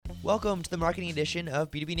Welcome to the marketing edition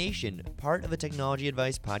of B2B Nation, part of the Technology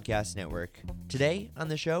Advice Podcast Network. Today on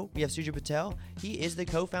the show, we have Sujit Patel. He is the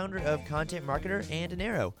co-founder of Content Marketer and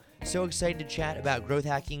Anero. So excited to chat about growth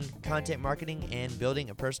hacking, content marketing, and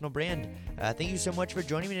building a personal brand. Thank you so much for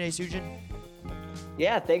joining me today, Sujit.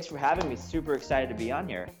 Yeah, thanks for having me. Super excited to be on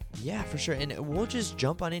here. Yeah, for sure. And we'll just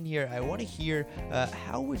jump on in here. I want to hear,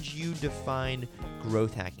 how would you define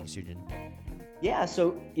growth hacking, Sujit? Yeah,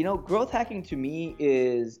 so growth hacking to me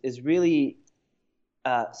is really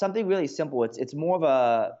something really simple. It's more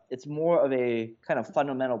of a kind of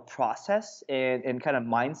fundamental process and kind of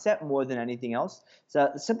mindset more than anything else. So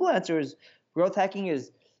the simple answer is growth hacking is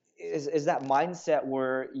that mindset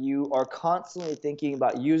where you are constantly thinking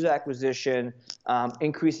about user acquisition,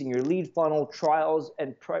 increasing your lead funnel, trials,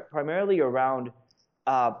 and primarily around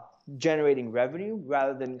generating revenue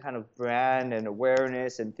rather than kind of brand and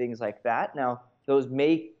awareness and things like that. Now, those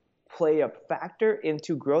may play a factor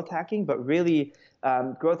into growth hacking, but really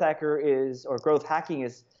growth hacking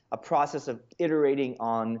is a process of iterating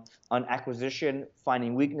on acquisition,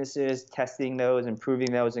 finding weaknesses, testing those,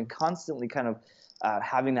 improving those, and constantly kind of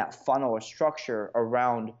having that funnel or structure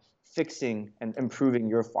around fixing and improving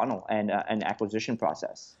your funnel and acquisition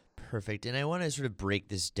process. Perfect. And I want to sort of break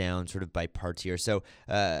this down sort of by parts here. So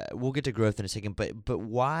we'll get to growth in a second, but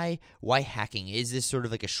why hacking? Is this sort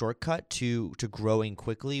of like a shortcut to growing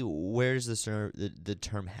quickly? Where does the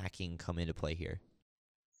term hacking come into play here?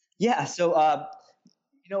 Yeah. So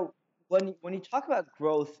when you talk about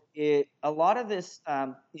growth, a lot of this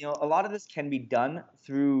can be done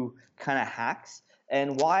through kind of hacks.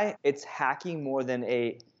 And why it's hacking more than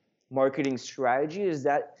a marketing strategy is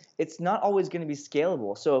that it's not always going to be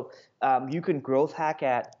scalable. So you can growth hack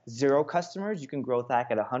at 0 customers, you can growth hack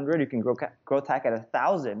at 100, you can growth hack at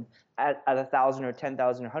 1,000, at 1,000 or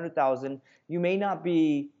 10,000 or 100,000. You may not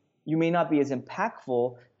be as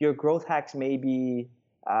impactful. Your growth hacks may be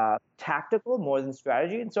tactical more than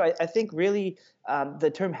strategy. And so I think really the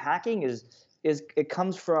term hacking it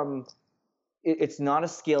comes from. It's not a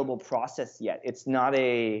scalable process yet. It's not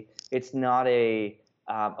a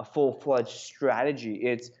full-fledged strategy.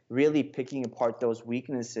 It's really picking apart those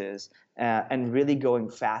weaknesses and really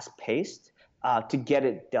going fast-paced to get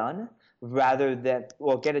it done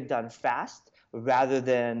get it done fast rather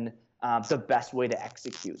than the best way to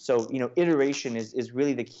execute. So, iteration is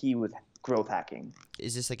really the key with growth hacking.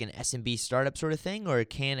 Is this like an SMB startup sort of thing, or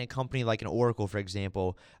can a company like an Oracle, for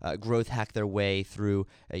example, growth hack their way through,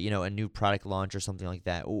 a new product launch or something like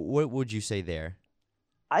that? What would you say there?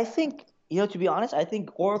 I think, to be honest, I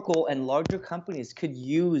think Oracle and larger companies could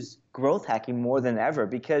use growth hacking more than ever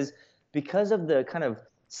because of the kind of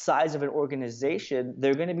size of an organization,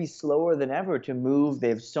 they're going to be slower than ever to move. They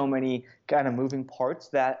have so many kind of moving parts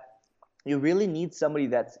that you really need somebody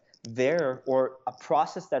that's there or a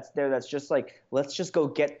process that's there that's just like, let's just go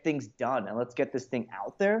get things done and let's get this thing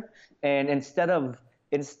out there. And instead of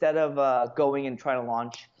going and trying to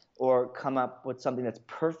launch or come up with something that's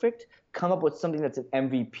perfect, come up with something that's an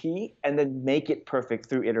MVP and then make it perfect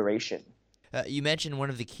through iteration. You mentioned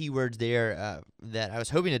one of the keywords there that I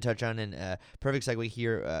was hoping to touch on, and perfect segue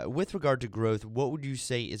here. With regard to growth, what would you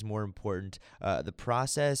say is more important, the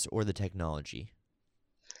process or the technology?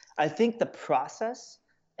 I think the process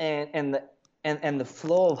and the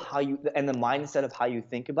flow of how you and the mindset of how you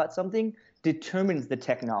think about something determines the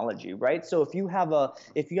technology, right? So if you have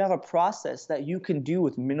a process that you can do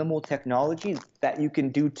with minimal technology that you can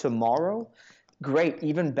do tomorrow, great,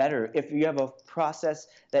 even better. If you have a process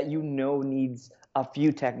that needs a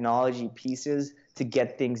few technology pieces to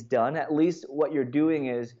get things done, at least what you're doing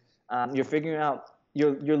is you're figuring out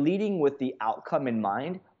you're leading with the outcome in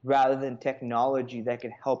mind rather than technology that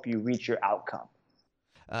can help you reach your outcome.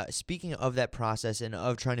 Speaking of that process and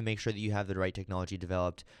of trying to make sure that you have the right technology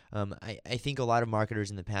developed, I think a lot of marketers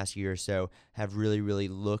in the past year or so have really, really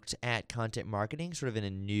looked at content marketing sort of in a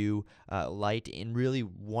new light and really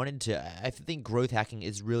wanted to. I think growth hacking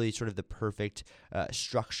is really sort of the perfect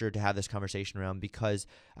structure to have this conversation around because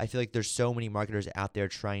I feel like there's so many marketers out there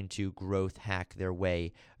trying to growth hack their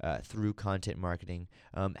way through content marketing.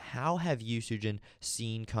 How have you, Sujin,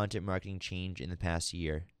 seen content marketing change in the past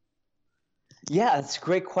year? Yeah, it's a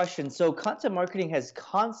great question. So content marketing has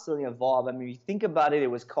constantly evolved. I mean, you think about it,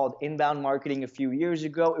 it was called inbound marketing a few years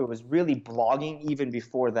ago. It was really blogging even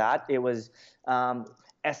before that. It was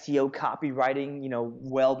SEO copywriting,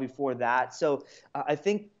 well before that. So I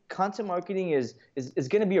think content marketing is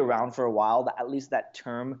going to be around for a while, at least that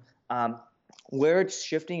term. Where it's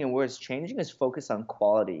shifting and where it's changing is focus on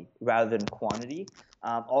quality rather than quantity.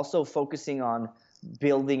 Also focusing on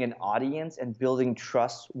building an audience and building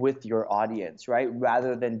trust with your audience, right?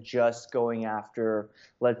 Rather than just going after,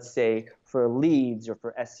 let's say, for leads or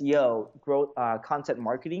for SEO, growth, content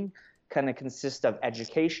marketing kind of consists of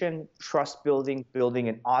education, trust building, building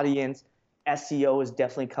an audience. SEO is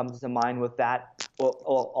definitely comes to mind with that,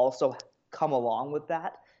 will also come along with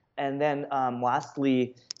that. And then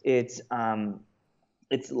lastly, it's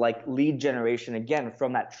like lead generation again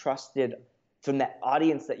from that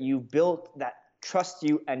audience that you've built that trusts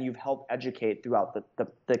you and you've helped educate throughout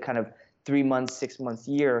the kind of 3 months, 6 months,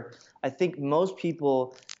 year. I think most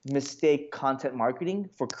people mistake content marketing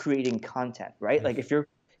for creating content, right? Like if you're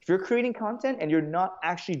creating content and you're not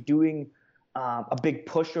actually doing a big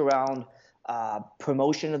push around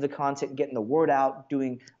promotion of the content, getting the word out,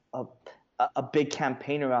 doing a, a big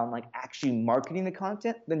campaign around like actually marketing the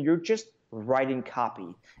content, then you're just writing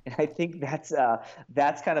copy. And I think that's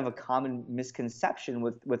kind of a common misconception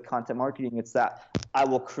with content marketing. It's that I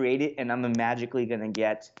will create it and I'm magically going to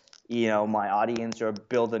get my audience or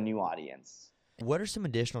build a new audience. What are some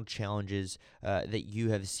additional challenges that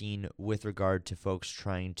you have seen with regard to folks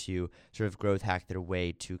trying to sort of growth hack their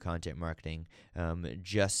way to content marketing,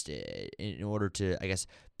 just in order to, I guess,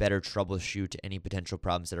 better troubleshoot any potential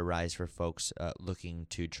problems that arise for folks looking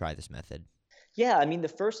to try this method? Yeah, I mean, the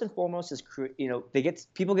first and foremost is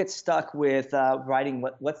people get stuck with writing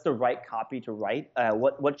what's the right copy to write.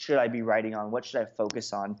 What should I be writing on? What should I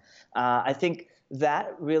focus on? I think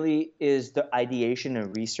that really is the ideation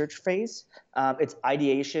and research phase. It's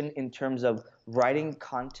ideation in terms of writing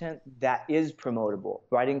content that is promotable,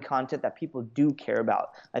 writing content that people do care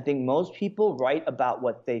about. I think most people write about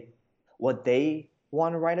what they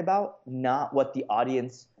want to write about, not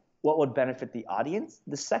what would benefit the audience.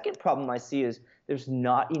 The second problem I see is there's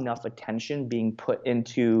not enough attention being put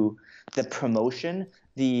into the promotion,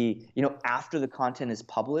 after the content is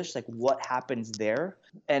published, like what happens there.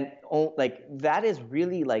 And like that is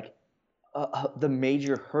really like the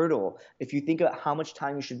major hurdle. If you think about how much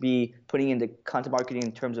time you should be putting into content marketing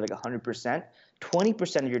in terms of like 100%,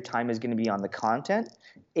 20% of your time is going to be on the content,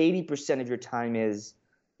 80% of your time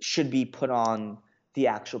should be put on the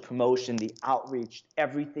actual promotion, the outreach,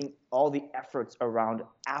 everything, all the efforts around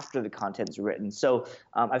after the content is written. So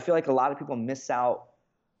I feel like a lot of people miss out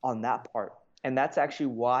on that part. And that's actually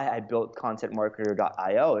why I built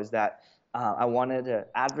ContentMarketer.io, is that I wanted to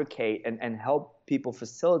advocate and help people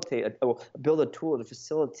facilitate, or build a tool to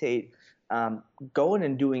facilitate going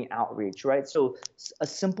and doing outreach, right? So a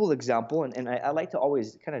simple example, and I like to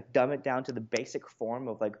always kind of dumb it down to the basic form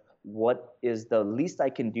of like, what is the least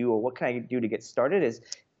I can do, or what can I do to get started, is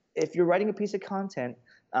if you're writing a piece of content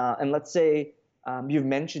and let's say you've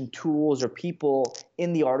mentioned tools or people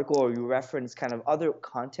in the article, or you reference kind of other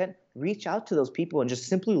content, reach out to those people and just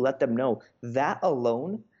simply let them know. That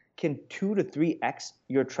alone can 2 to 3x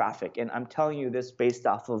your traffic. And I'm telling you this based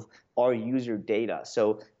off of our user data.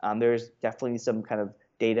 So there's definitely some kind of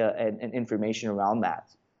data and information around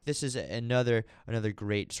that. This is another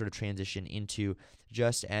great sort of transition into,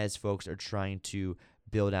 just as folks are trying to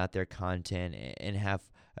build out their content and have,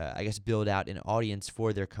 I guess, build out an audience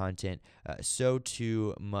for their content, so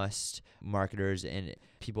too must marketers and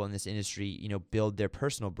people in this industry, build their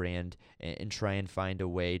personal brand and try and find a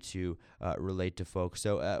way to relate to folks.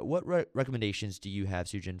 So what recommendations do you have,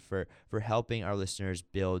 Sujin, for helping our listeners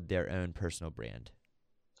build their own personal brand?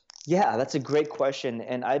 Yeah, that's a great question.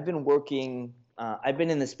 And I've been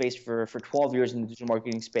in this space for 12 years in the digital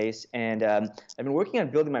marketing space, and I've been working on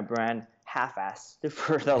building my brand half-assed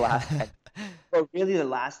for the last, or really the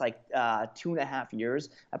last like 2.5 years.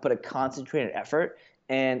 I put a concentrated effort,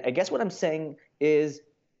 and I guess what I'm saying is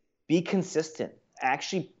be consistent.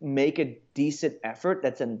 Actually make a decent effort.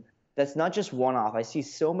 That's not just one-off. I see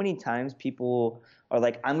so many times people are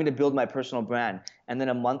like, I'm going to build my personal brand. And then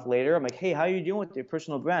a month later, I'm like, hey, how are you doing with your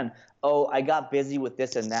personal brand? Oh, I got busy with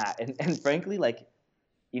this and that. And frankly, like,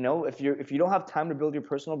 if you don't have time to build your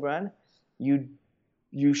personal brand,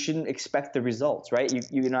 you shouldn't expect the results, right?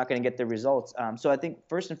 You're not going to get the results. So I think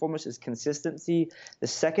first and foremost is consistency. The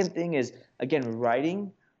second thing is, again,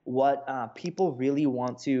 writing what people really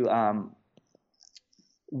want to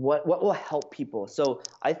what will help people. So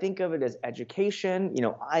I think of it as education,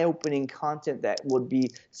 eye-opening content that would be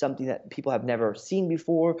something that people have never seen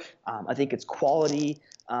before. I think it's quality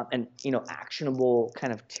and actionable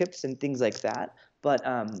kind of tips and things like that. But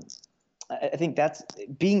I think that's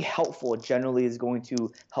being helpful generally is going to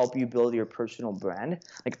help you build your personal brand.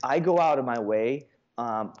 Like I go out of my way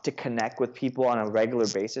to connect with people on a regular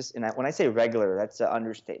basis. And when I say regular, that's an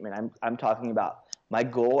understatement. I'm talking about my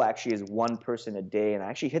goal actually is one person a day, and I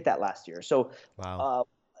actually hit that last year. So wow.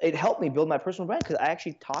 it helped me build my personal brand because I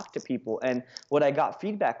actually talked to people, and what I got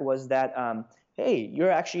feedback was that, hey,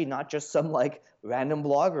 you're actually not just some like random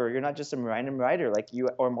blogger, you're not just some random writer like you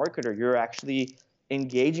or marketer. You're actually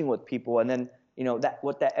engaging with people, and then that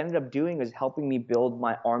what that ended up doing is helping me build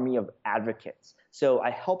my army of advocates. So I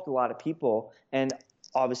helped a lot of people, and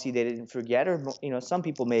obviously they didn't forget, or some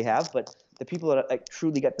people may have, but the people that like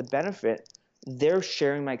truly get the benefit, they're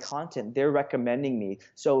sharing my content, they're recommending me.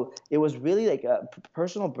 So it was really like a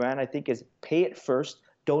personal brand, I think, is pay it first,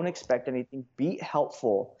 don't expect anything, be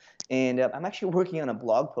helpful. And I'm actually working on a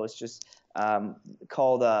blog post just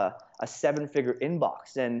called a 7-figure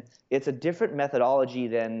inbox, and it's a different methodology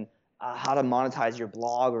than how to monetize your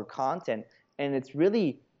blog or content. And it's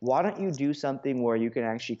really, why don't you do something where you can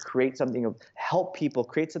actually create something of help people,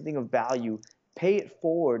 create something of value, pay it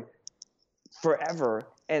forward forever,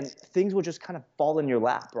 and things will just kind of fall in your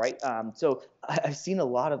lap, right? So I've seen a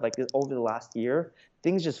lot of like this over the last year,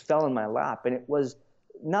 things just fell in my lap, and it was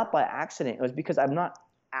not by accident. It was because I'm not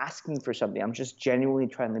asking for something. I'm just genuinely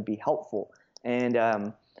trying to be helpful. And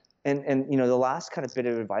the last kind of bit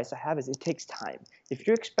of advice I have is it takes time. If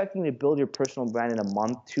you're expecting to build your personal brand in a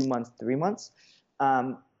month, 2 months, 3 months,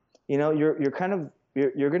 you're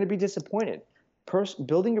going to be disappointed.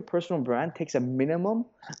 Building your personal brand takes a minimum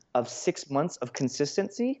of 6 months of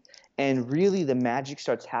consistency, and really the magic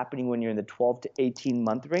starts happening when you're in the 12 to 18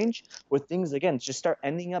 month range, where things again just start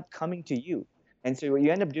ending up coming to you. And so what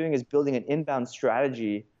you end up doing is building an inbound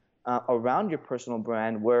strategy around your personal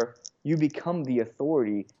brand where you become the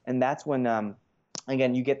authority, and that's when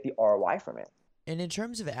again you get the ROI from it. And in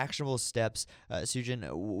terms of actionable steps, Sujin,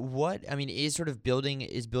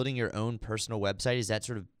 is building your own personal website? Is that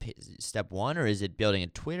sort of step one, or is it building a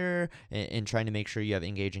Twitter and trying to make sure you have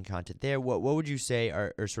engaging content there? What would you say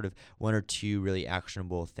are sort of one or two really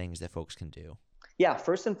actionable things that folks can do? Yeah,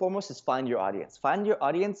 first and foremost is find your audience. Find your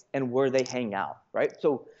audience and where they hang out, right?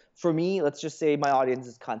 So for me, let's just say my audience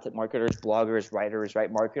is content marketers, bloggers, writers,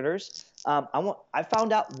 right? Marketers. I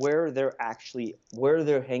found out where they're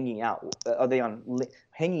hanging out. Are they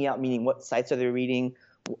hanging out? Meaning, what sites are they reading?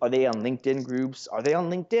 Are they on LinkedIn groups? Are they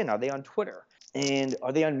on LinkedIn? Are they on Twitter? And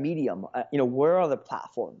are they on Medium? Where are the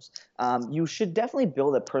platforms? You should definitely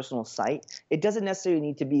build a personal site. It doesn't necessarily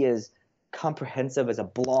need to be as comprehensive as a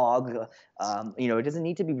blog. It doesn't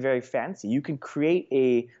need to be very fancy. You can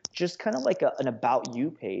create just kind of like an about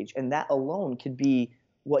you page, and that alone could be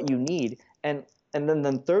what you need. And then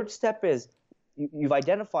the third step is you've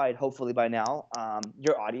identified, hopefully by now,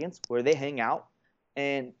 your audience, where they hang out,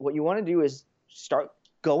 and what you want to do is start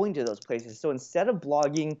going to those places. So instead of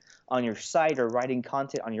blogging on your site or writing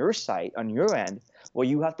content on your site on your end, where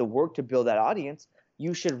you have to work to build that audience,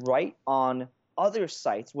 you should write on other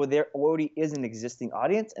sites where there already is an existing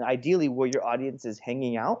audience, and ideally where your audience is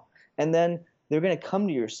hanging out, and then they're going to come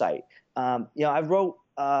to your site. I wrote,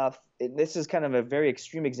 this is kind of a very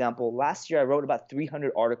extreme example. Last year I wrote about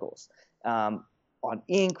 300 articles on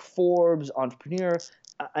Inc., Forbes, Entrepreneur,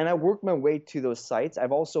 and I worked my way to those sites.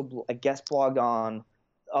 I've also guest blogged on,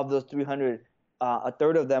 of those 300, a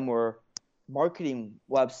third of them were marketing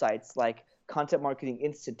websites like Content Marketing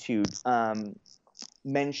Institute,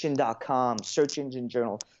 Mention.com, Search Engine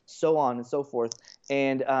Journal, so on and so forth.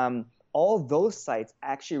 And all those sites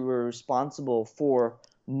actually were responsible for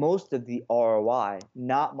most of the ROI,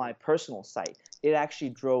 not my personal site. It actually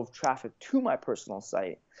drove traffic to my personal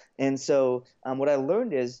site. And so what I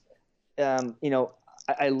learned is,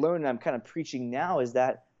 I learned, and I'm kind of preaching now, is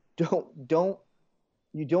that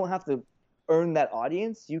you don't have to earn that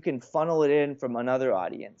audience. You can funnel it in from another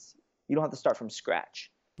audience. You don't have to start from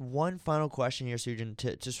scratch. One final question here, Sujin,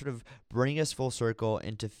 to sort of bring us full circle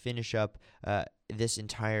and to finish up this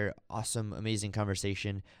entire awesome, amazing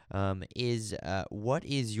conversation, is what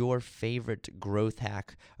is your favorite growth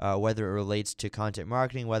hack, whether it relates to content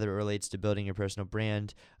marketing, whether it relates to building your personal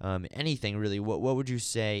brand, anything really? What would you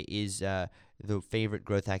say is the favorite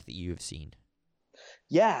growth hack that you have seen?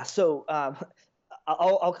 Yeah, so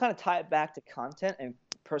I'll kind of tie it back to content and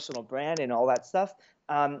personal brand and all that stuff.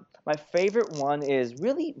 My favorite one is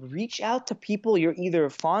really reach out to people you're either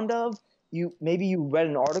fond of. Maybe you read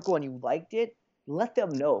an article and you liked it. Let them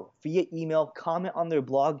know via email, comment on their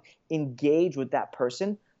blog, engage with that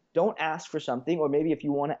person. Don't ask for something, or maybe if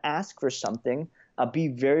you want to ask for something, be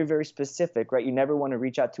very, very specific, right? You never want to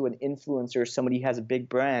reach out to an influencer, somebody who has a big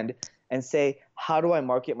brand, and say, how do I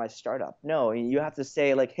market my startup? No, you have to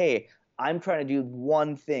say like, hey, I'm trying to do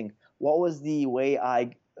one thing. What was the way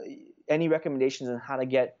any recommendations on how to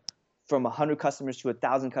get from 100 customers to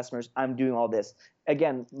 1,000 customers? I'm doing all this.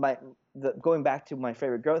 Again, going back to my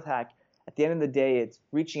favorite growth hack, at the end of the day, it's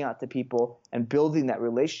reaching out to people and building that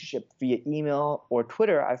relationship via email or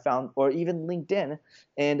Twitter, I found, or even LinkedIn.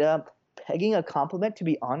 And pegging a compliment, to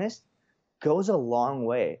be honest, goes a long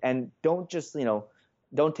way. And don't just,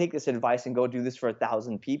 don't take this advice and go do this for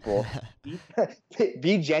 1,000 people.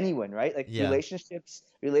 Be genuine, right? Like Yeah.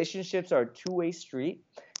 relationships are a two-way street.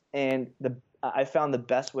 And I found the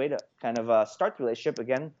best way to kind of start the relationship,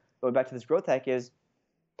 again, going back to this growth hack, is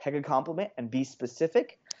peg a compliment and be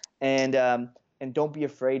specific, and don't be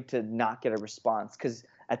afraid to not get a response, because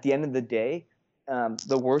at the end of the day,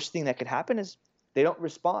 the worst thing that could happen is they don't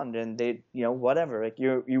respond, and they, whatever, like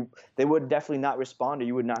they would definitely not respond, or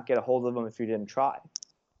you would not get a hold of them if you didn't try.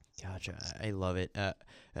 Gotcha. I love it.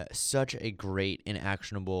 Such a great and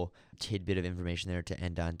actionable tidbit of information there to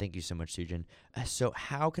end on. Thank you so much, Sujin. So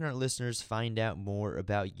how can our listeners find out more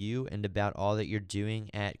about you and about all that you're doing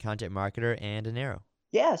at Content Marketer and Anero?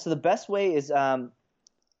 Yeah, so the best way is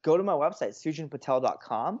go to my website,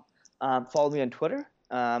 sujinpatel.com. Follow me on Twitter,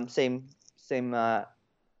 same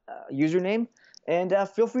username, and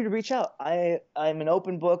feel free to reach out. I'm an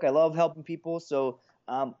open book. I love helping people, so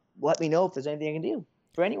let me know if there's anything I can do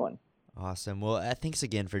for anyone. Awesome. Well, thanks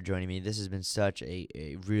again for joining me. This has been such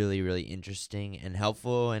a really, really interesting and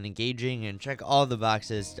helpful and engaging, and check all the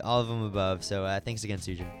boxes, all of them above. So thanks again,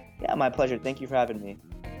 Sujin. Yeah, my pleasure. Thank you for having me.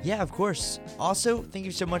 Yeah, of course. Also, thank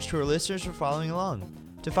you so much to our listeners for following along.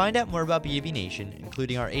 To find out more about B2B Nation,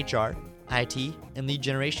 including our HR, IT, and lead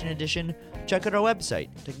generation edition, check out our website,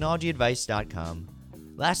 technologyadvice.com.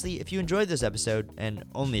 Lastly, if you enjoyed this episode, and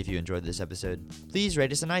only if you enjoyed this episode, please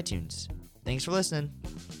rate us on iTunes. Thanks for listening.